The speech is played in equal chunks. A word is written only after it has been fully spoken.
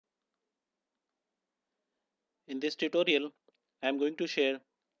In this tutorial, I am going to share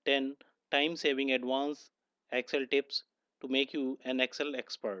 10 time-saving advanced Excel tips to make you an Excel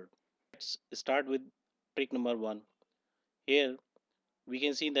expert. Let's start with trick number 1. Here we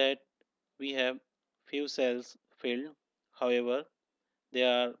can see that we have few cells filled. However,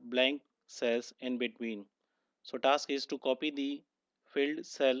 there are blank cells in between. So task is to copy the filled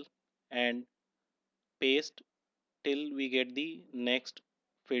cell and paste till we get the next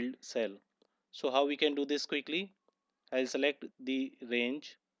filled cell. So how we can do this quickly? I'll select the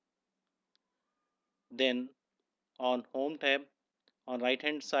range. Then on home tab on right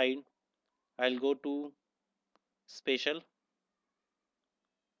hand side, I'll go to special.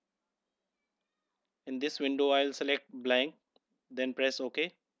 In this window I'll select blank, then press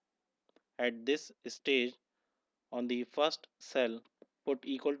OK. At this stage, on the first cell put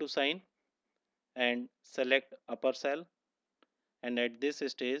equal to sign and select upper cell, and at this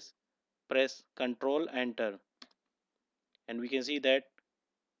stage press Ctrl Enter, and we can see that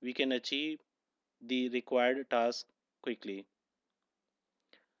we can achieve the required task quickly.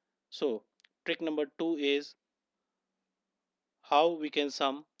 So trick number 2 is how we can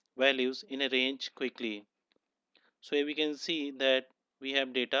sum values in a range quickly. So here we can see that we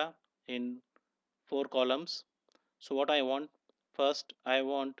have data in 4 columns. So what I want, first I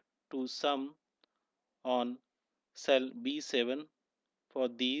want to sum on cell B7 for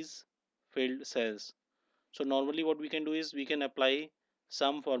these filled cells. So normally what we can do is we can apply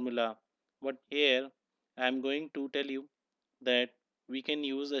sum formula, but here I am going to tell you that we can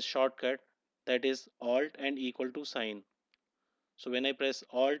use a shortcut, that is alt and equal to sign. So when I press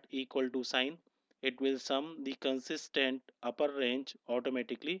alt equal to sign, it will sum the consistent upper range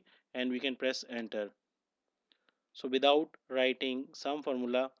automatically, and we can press enter. So without writing some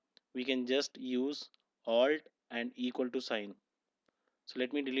formula, we can just use alt and equal to sign. So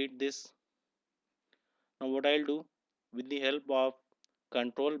let me delete this. Now what I'll do, with the help of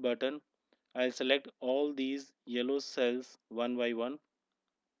control button, I'll select all these yellow cells one by one.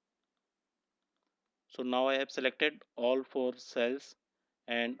 So now I have selected all 4 cells,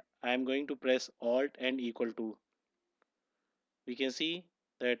 and I am going to press alt and equal to. We can see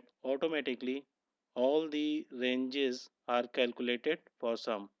that automatically all the ranges are calculated for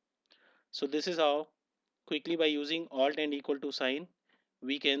sum. So this is how quickly, by using alt and equal to sign,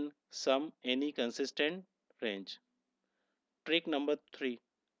 we can sum any consistent range. Trick number 3.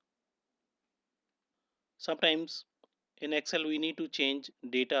 Sometimes in Excel we need to change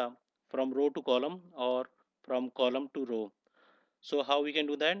data from row to column or from column to row. So how we can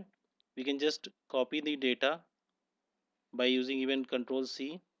do that? We can just copy the data by using even Control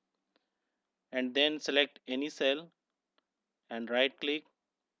C, and then select any cell and right click,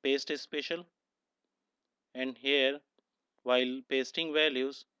 paste as special, and here while pasting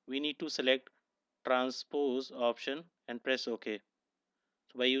values we need to select transpose option and press OK.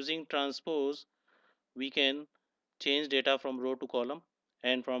 So by using transpose, we can change data from row to column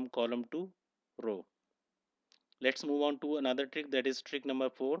and from column to row. Let's move on to another trick, that is trick number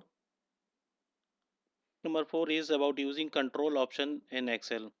 4. Number 4 is about using control option in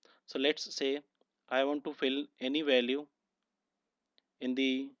Excel. So let's say I want to fill any value in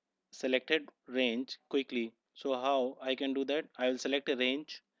the selected range quickly. So how I can do that? I will select a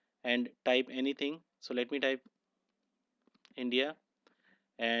range and type anything. So let me type India,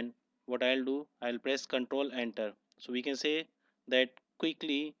 and what I'll do, I'll press Control Enter. So we can say that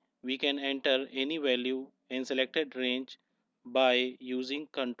quickly we can enter any value in selected range by using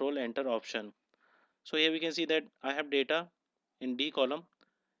Control Enter option. So here we can see that I have data in D column,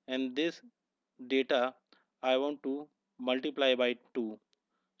 and this data I want to multiply by 2.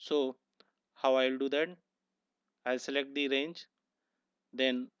 So how I'll do that? I'll select the range,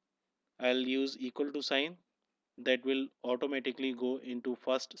 then I'll use equal to sign, that will automatically go into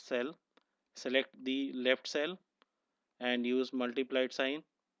first cell. Select the left cell and use multiplied sign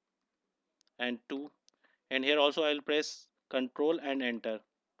and 2, and here also I'll press control and enter.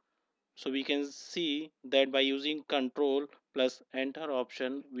 So we can see that by using control plus enter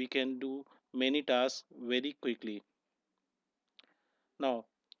option we can do many tasks very quickly. Now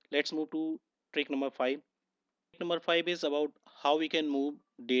let's move to trick number 5. Trick number 5 is about how we can move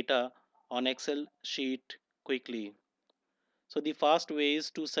data on Excel sheet quickly. So the fast way is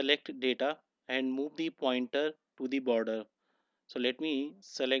to select data and move the pointer to the border. So let me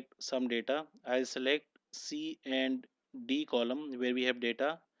select some data. I'll select C and D column where we have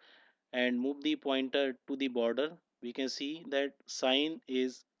data and move the pointer to the border. We can see that sign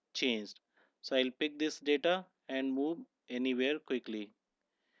is changed. So I'll pick this data and move anywhere quickly.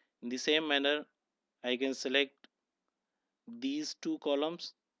 In the same manner, I can select these two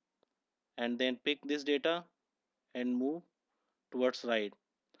columns and then pick this data and move towards right.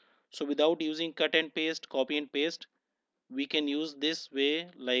 So without using cut and paste, copy and paste, we can use this way,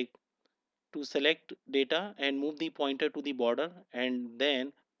 like to select data and move the pointer to the border and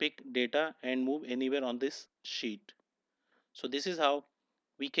then pick data and move anywhere on this sheet. So this is how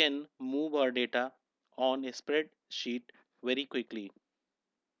we can move our data on a spreadsheet very quickly.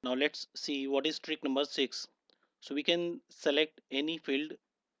 Now let's see what is trick number 6. So we can select any field,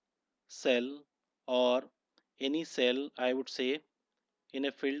 cell, or any cell, I would say, in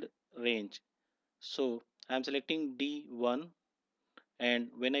a field range. So I'm selecting D1, and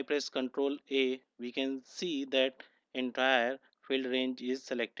when I press Ctrl A, we can see that entire field range is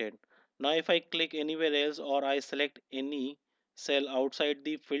selected. Now if I click anywhere else or I select any cell outside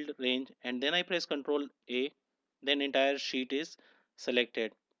the field range and then I press Ctrl A, then entire sheet is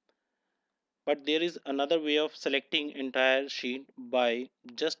selected. But there is another way of selecting entire sheet by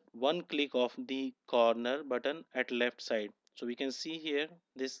just one click of the corner button at left side. So we can see here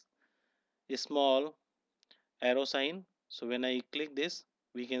this small arrow sign. So when I click this,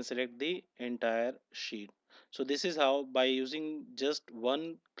 we can select the entire sheet. So this is how by using just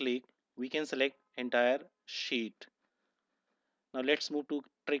one click we can select entire sheet. Now let's move to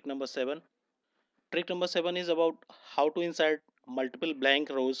trick number 7. Trick number 7 is about how to insert multiple blank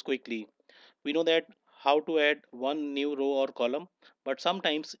rows quickly. We know that how to add one new row or column, but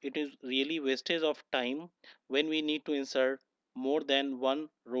sometimes it is really wastage of time when we need to insert more than one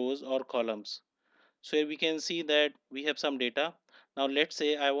rows or columns. So here we can see that we have some data. Now let's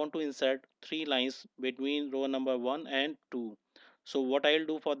say I want to insert three lines between row number 1 and 2. So what I'll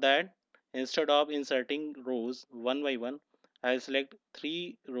do for that, instead of inserting rows one by one, I'll select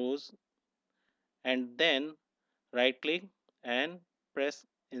three rows and then right click and press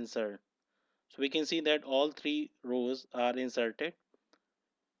insert. So we can see that all three rows are inserted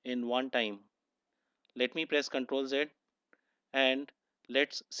in one time. Let me press Ctrl Z and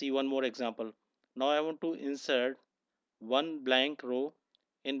let's see one more example. Now I want to insert one blank row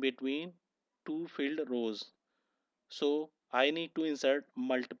in between two filled rows. So I need to insert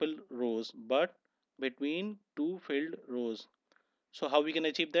multiple rows but between two filled rows. So how we can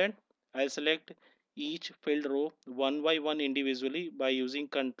achieve that? I'll select each filled row one by one individually by using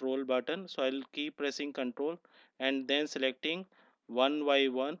control button. So I'll keep pressing control and then selecting one by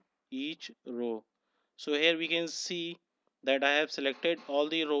one each row. So here we can see that I have selected all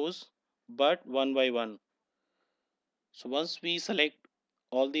the rows but one by one. So once we select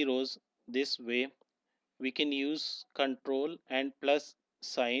all the rows this way, we can use control and plus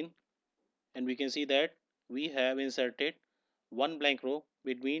sign and we can see that we have inserted one blank row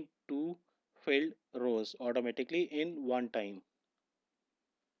between two filled rows automatically in one time.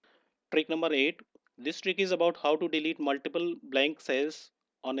 Trick number 8. This trick is about how to delete multiple blank cells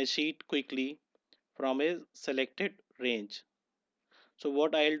on a sheet quickly from a selected range. So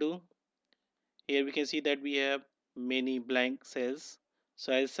what I'll do, here we can see that we have many blank cells.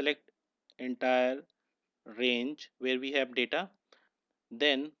 So I'll select entire range where we have data.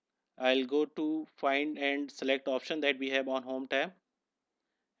 Then I'll go to find and select option that we have on home tab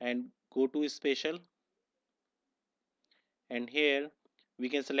and go to spatial, and here we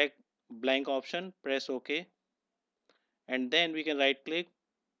can select blank option, press OK, and then we can right click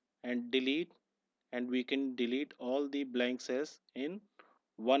and delete, and we can delete all the blank cells in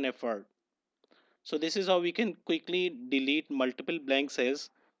one effort. So this is how we can quickly delete multiple blank cells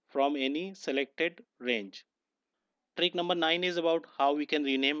from any selected range. Trick number 9 is about how we can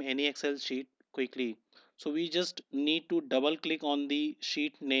rename any Excel sheet quickly. So we just need to double click on the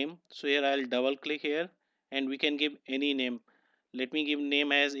sheet name. So here I'll double click here and we can give any name. Let me give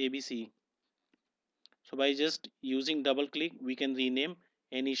name as ABC. So by just using double click we can rename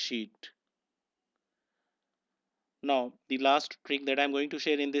any sheet. Now the last trick that I'm going to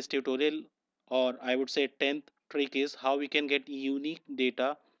share in this tutorial, or I would say 10th trick, is how we can get unique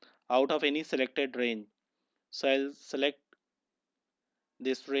data out of any selected range. So I'll select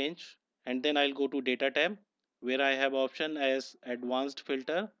this range and then I'll go to data tab where I have option as advanced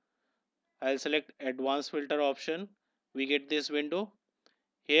filter. I'll select advanced filter option. We get this window.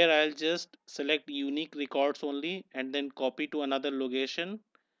 Here I'll just select unique records only and then copy to another location,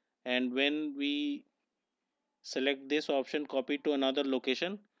 and when we select this option copy to another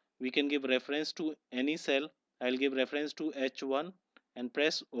location, we can give reference to any cell. I'll give reference to H1 and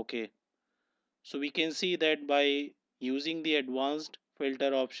press OK. So we can see that by using the advanced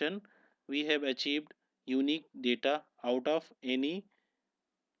filter option, we have achieved unique data out of any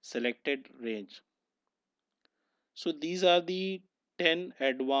selected range. So these are the 10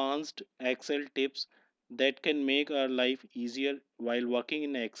 advanced Excel tips that can make our life easier while working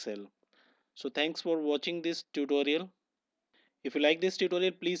in Excel. So thanks for watching this tutorial. If you like this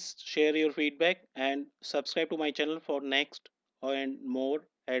tutorial, please share your feedback and subscribe to my channel for next and more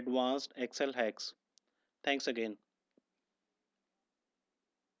advanced Excel hacks. Thanks again.